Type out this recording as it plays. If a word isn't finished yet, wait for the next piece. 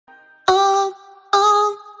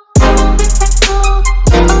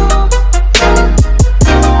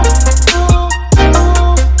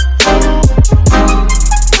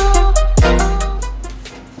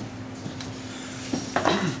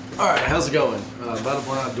doing?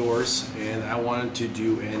 Battleborn Outdoors, and I wanted to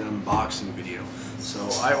do an unboxing video. So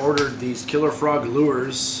I ordered these Killer Frog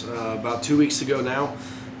lures about 2 weeks ago now.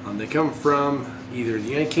 They come from either the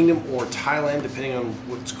United Kingdom or Thailand, depending on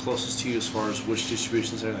what's closest to you as far as which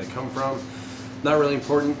distribution center they come from. Not really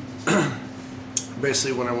important.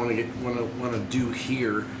 Basically, what I want to do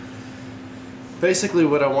here. Basically,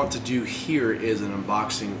 what I want to do here is an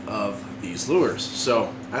unboxing of these lures.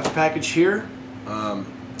 So I have the package here.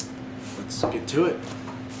 Let's get to it.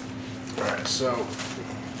 All right, so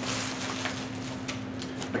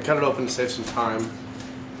I cut it open to save some time.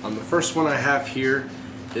 The first one I have here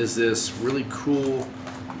is this really cool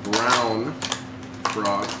brown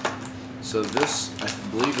frog. So this, I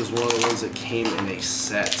believe, is one of the ones that came in a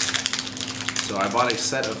set. So I bought a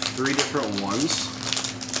set of 3 different ones,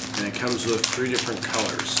 and it comes with 3 different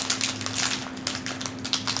colors.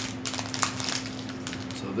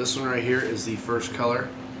 So this one right here is the first color.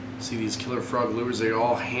 See these Killer Frog lures, they're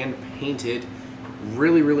all hand painted,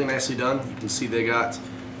 really nicely done. You can see they got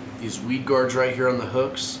these weed guards right here on the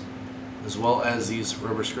hooks, as well as these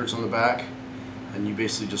rubber skirts on the back, and you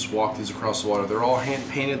basically just walk these across the water. They're all hand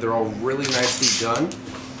painted, they're all really nicely done,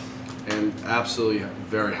 and absolutely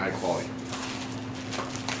very high quality.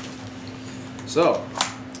 So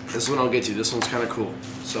this one I'll get to. This one's kind of cool.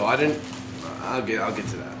 So I'll get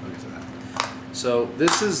to that. So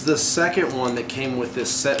this is the second one that came with this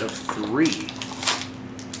set of 3.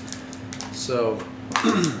 So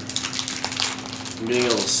I'm getting a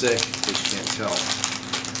little sick, in case you can't tell.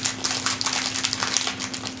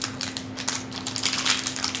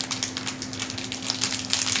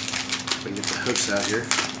 If I can get the hooks out here.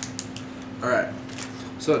 Alright,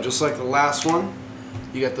 so just like the last one,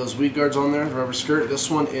 you got those weed guards on there, the rubber skirt. This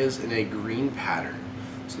one is in a green pattern.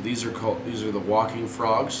 So these are the walking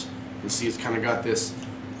frogs. You see it's kind of got this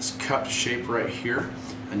cup shape right here,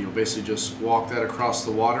 and you'll basically just walk that across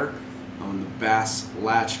the water. The bass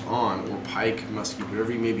latch on, or pike, muskie,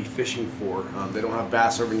 whatever you may be fishing for. They don't have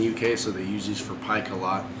bass over in the UK, so they use these for pike a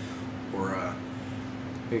lot, or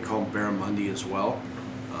they call them barramundi as well.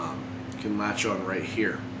 You can latch on right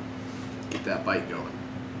here, get that bite going.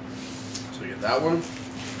 So you get that one.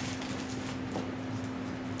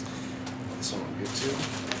 This one I'll get to.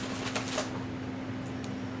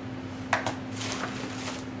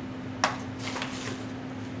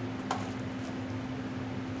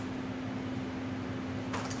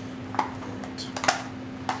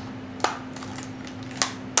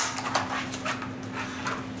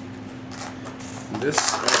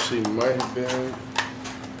 This actually might have been,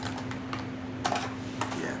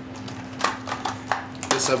 yeah.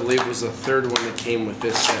 This I believe was the third one that came with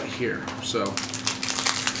this set here. So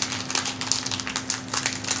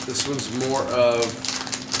this one's more of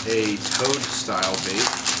a toad style bait.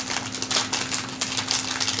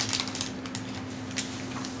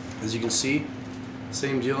 As you can see,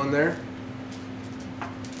 same deal in there.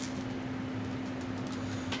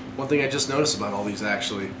 One thing I just noticed about all these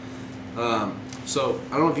actually. So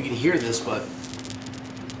I don't know if you can hear this, but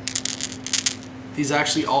these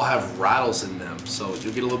actually all have rattles in them, so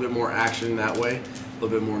you'll get a little bit more action that way, a little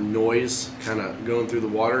bit more noise kind of going through the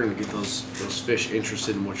water, and get those fish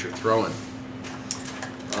interested in what you're throwing.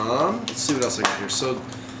 Let's see what else I got here. So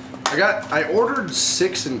I ordered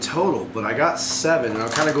 6 in total, but I got 7, and I'll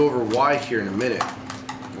kind of go over why here in a minute.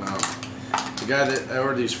 The guy that I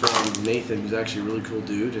ordered these from, Nathan, who's actually a really cool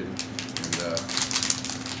dude, and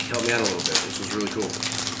helped me out a little bit, which was really cool.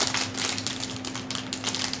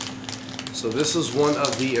 So this is one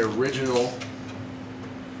of the original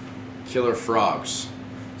Killer Frogs.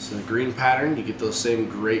 So the green pattern, you get those same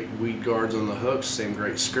great weed guards on the hooks, same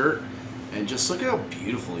great skirt, and just look at how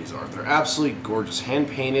beautiful these are. They're absolutely gorgeous, hand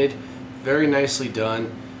painted, very nicely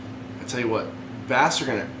done. I tell you what, bass are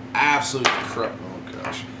gonna absolutely crush. Oh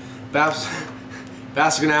gosh,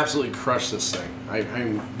 bass are gonna absolutely crush this thing.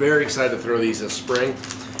 I'm very excited to throw these this spring.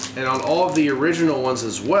 And on all of the original ones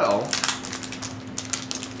as well,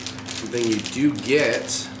 something you do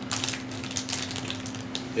get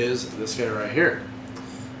is this guy right here.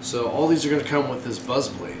 So all these are going to come with this buzz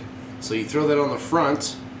blade. So you throw that on the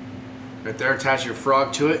front, right there, attach your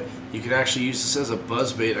frog to it. You can actually use this as a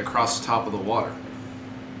buzz bait across the top of the water.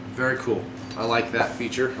 Very cool. I like that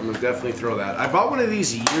feature. I'm going to definitely throw that. I bought one of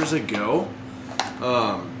these years ago,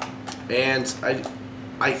 and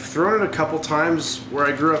I've thrown it a couple times. Where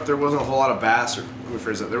I grew up, there wasn't a whole lot of bass, or let me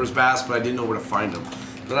phrase that. There was bass, but I didn't know where to find them.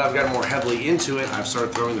 But I've gotten more heavily into it. I've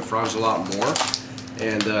started throwing the frogs a lot more,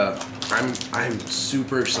 and I'm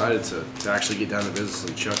super excited to actually get down to business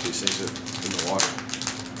and chuck these things in the water.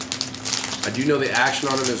 I do know the action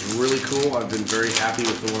on them is really cool. I've been very happy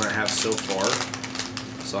with the one I have so far.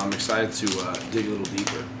 So I'm excited to dig a little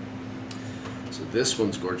deeper. So this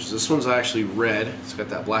one's gorgeous. This one's actually red. It's got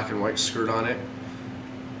that black and white skirt on it.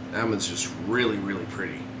 That one's just really, really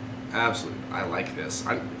pretty. Absolutely, I like this.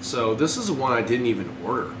 So this is one I didn't even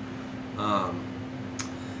order. I'll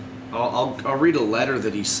read a letter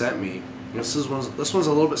that he sent me. This one's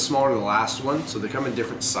a little bit smaller than the last one, so they come in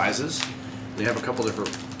different sizes. They have a couple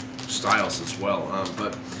different styles as well.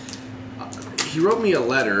 But he wrote me a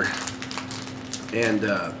letter, and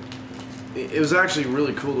it was actually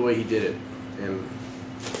really cool the way he did it. And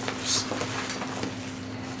just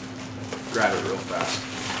grab it real fast.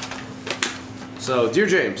 So, dear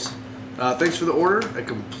James, thanks for the order.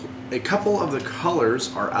 A couple of the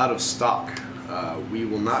colors are out of stock. We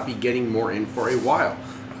will not be getting more in for a while.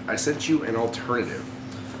 I sent you an alternative.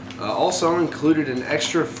 Also included an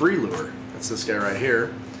extra free lure. That's this guy right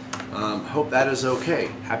here. Hope that is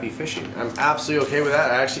okay. Happy fishing. I'm absolutely okay with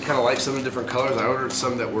that. I actually kind of like some of the different colors. I ordered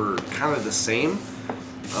some that were kind of the same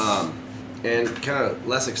and kind of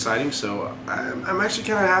less exciting. So I'm actually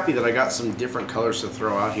kind of happy that I got some different colors to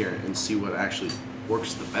throw out here and see what actually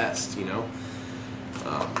works the best, you know.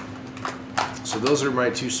 So those are my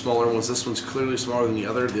two smaller ones. This one's clearly smaller than the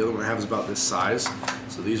other. The other one I have is about this size.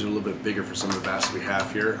 So these are a little bit bigger for some of the bass we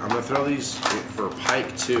have here. I'm going to throw these for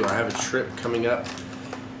pike too. I have a trip coming up.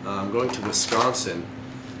 I'm going to Wisconsin,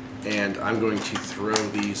 and I'm going to throw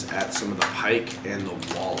these at some of the pike and the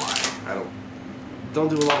walleye. I don't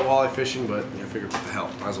do a lot of walleye fishing, but I figured what the hell,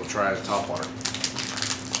 might as well try it at topwater.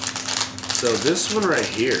 So this one right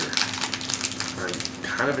here, I'm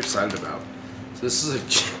kind of excited about. So this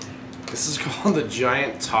is called the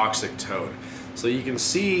Giant Toxic Toad. So you can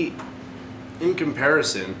see in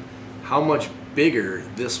comparison how much bigger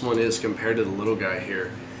this one is compared to the little guy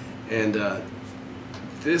here, and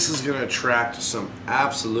this is going to attract some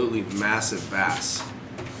absolutely massive bass.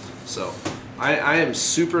 So I am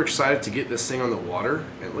super excited to get this thing on the water,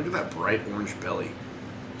 and look at that bright orange belly.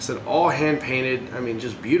 I said all hand painted. I mean,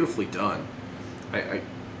 just beautifully done. I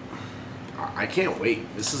can't wait.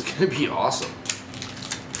 This is going to be awesome.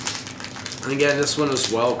 And again, this one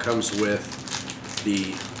as well comes with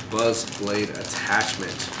the Buzz Blade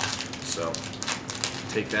attachment. So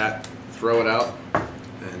take that, throw it out,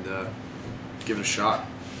 and give it a shot.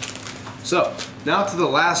 So now to the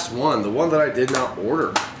last one, the one that I did not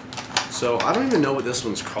order. So I don't even know what this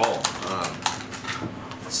one's called.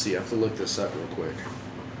 Let's see, I have to look this up real quick.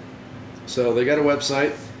 So they got a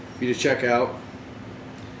website for you to check out.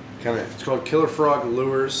 It's called Killer Frog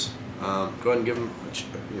Lures. Go ahead and give them,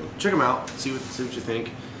 check them out. See what you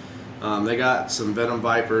think. They got some Venom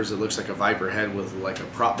Vipers. It looks like a viper head with like a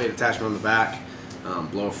prop bait attachment on the back.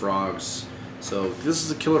 Blow frogs. So this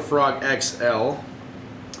is a Killer Frog XL.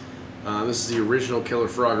 This is the original Killer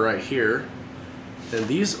Frog right here. And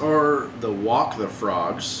these are the Walk the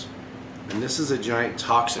Frogs. And this is a Giant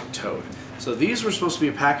Toxic Toad. So these were supposed to be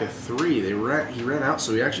a pack of 3. He ran out,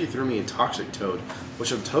 so he actually threw me a Toxic Toad,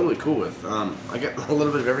 which I'm totally cool with. I get a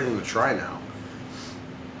little bit of everything to try now.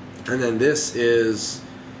 And then this is,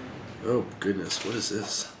 oh goodness, what is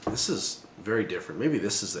this? This is very different. Maybe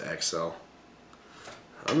this is the XL.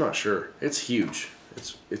 I'm not sure. It's huge.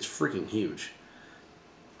 It's freaking huge.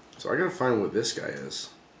 So I gotta find what this guy is.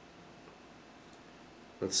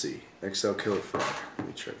 Let's see. XL Killer Frog. Let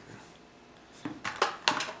me check.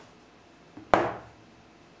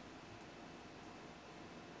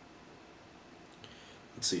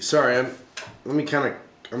 Let's see. Sorry, I'm gonna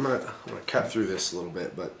cut through this a little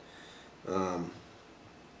bit, but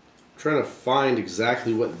trying to find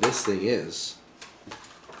exactly what this thing is.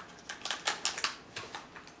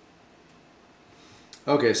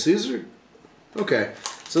 Okay, so these are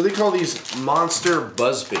so they call these monster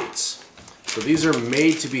buzz baits. So these are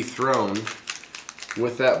made to be thrown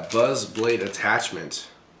with that Buzz Blade attachment.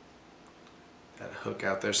 That hook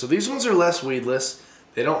out there. So these ones are less weedless.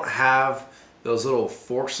 They don't have those little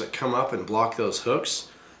forks that come up and block those hooks.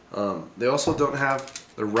 They also don't have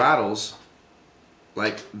the rattles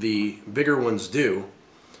like the bigger ones do.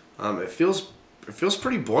 It feels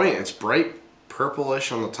pretty buoyant. It's bright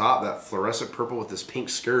purplish on the top, that fluorescent purple with this pink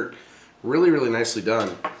skirt. Really, really nicely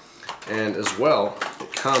done. And as well,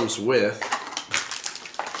 it comes with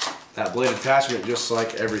that blade attachment just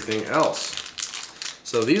like everything else.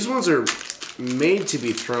 So these ones are made to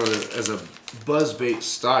be thrown as a buzz bait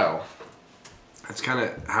style. That's kind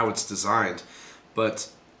of how it's designed, but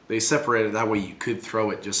they separate it that way you could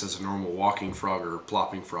throw it just as a normal walking frog or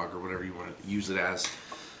plopping frog or whatever you want to use it as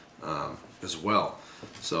well.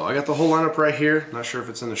 So I got the whole lineup right here. Not sure if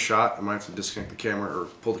it's in the shot. I might have to disconnect the camera or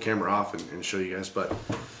pull the camera off and show you guys, but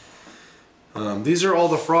these are all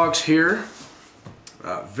the frogs here.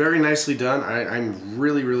 Very nicely done. I'm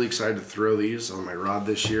really excited to throw these on my rod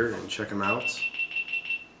this year and check them out.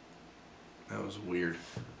 That was weird.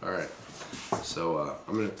 Alright, so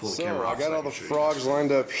I'm going to pull the camera off. I got all the frogs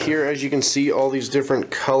lined up here. As you can see, all these different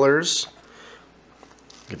colors.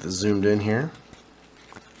 Get this zoomed in here.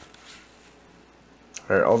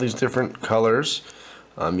 Alright, all these different colors.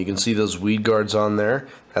 You can see those weed guards on there.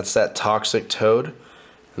 That's that toxic toad.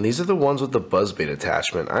 And these are the ones with the buzzbait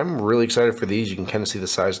attachment. I'm really excited for these. You can kind of see the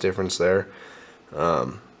size difference there.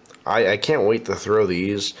 I can't wait to throw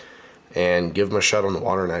these and give them a shot on the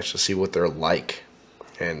water next to see what they're like.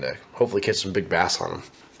 And hopefully catch some big bass on them.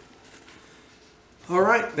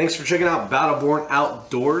 Alright, thanks for checking out Battleborn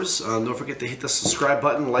Outdoors. Don't forget to hit the subscribe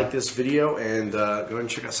button, like this video, and go ahead and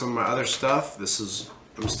check out some of my other stuff.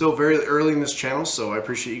 I'm still very early in this channel, so I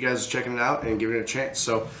appreciate you guys checking it out and giving it a chance.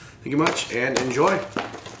 So thank you much and enjoy.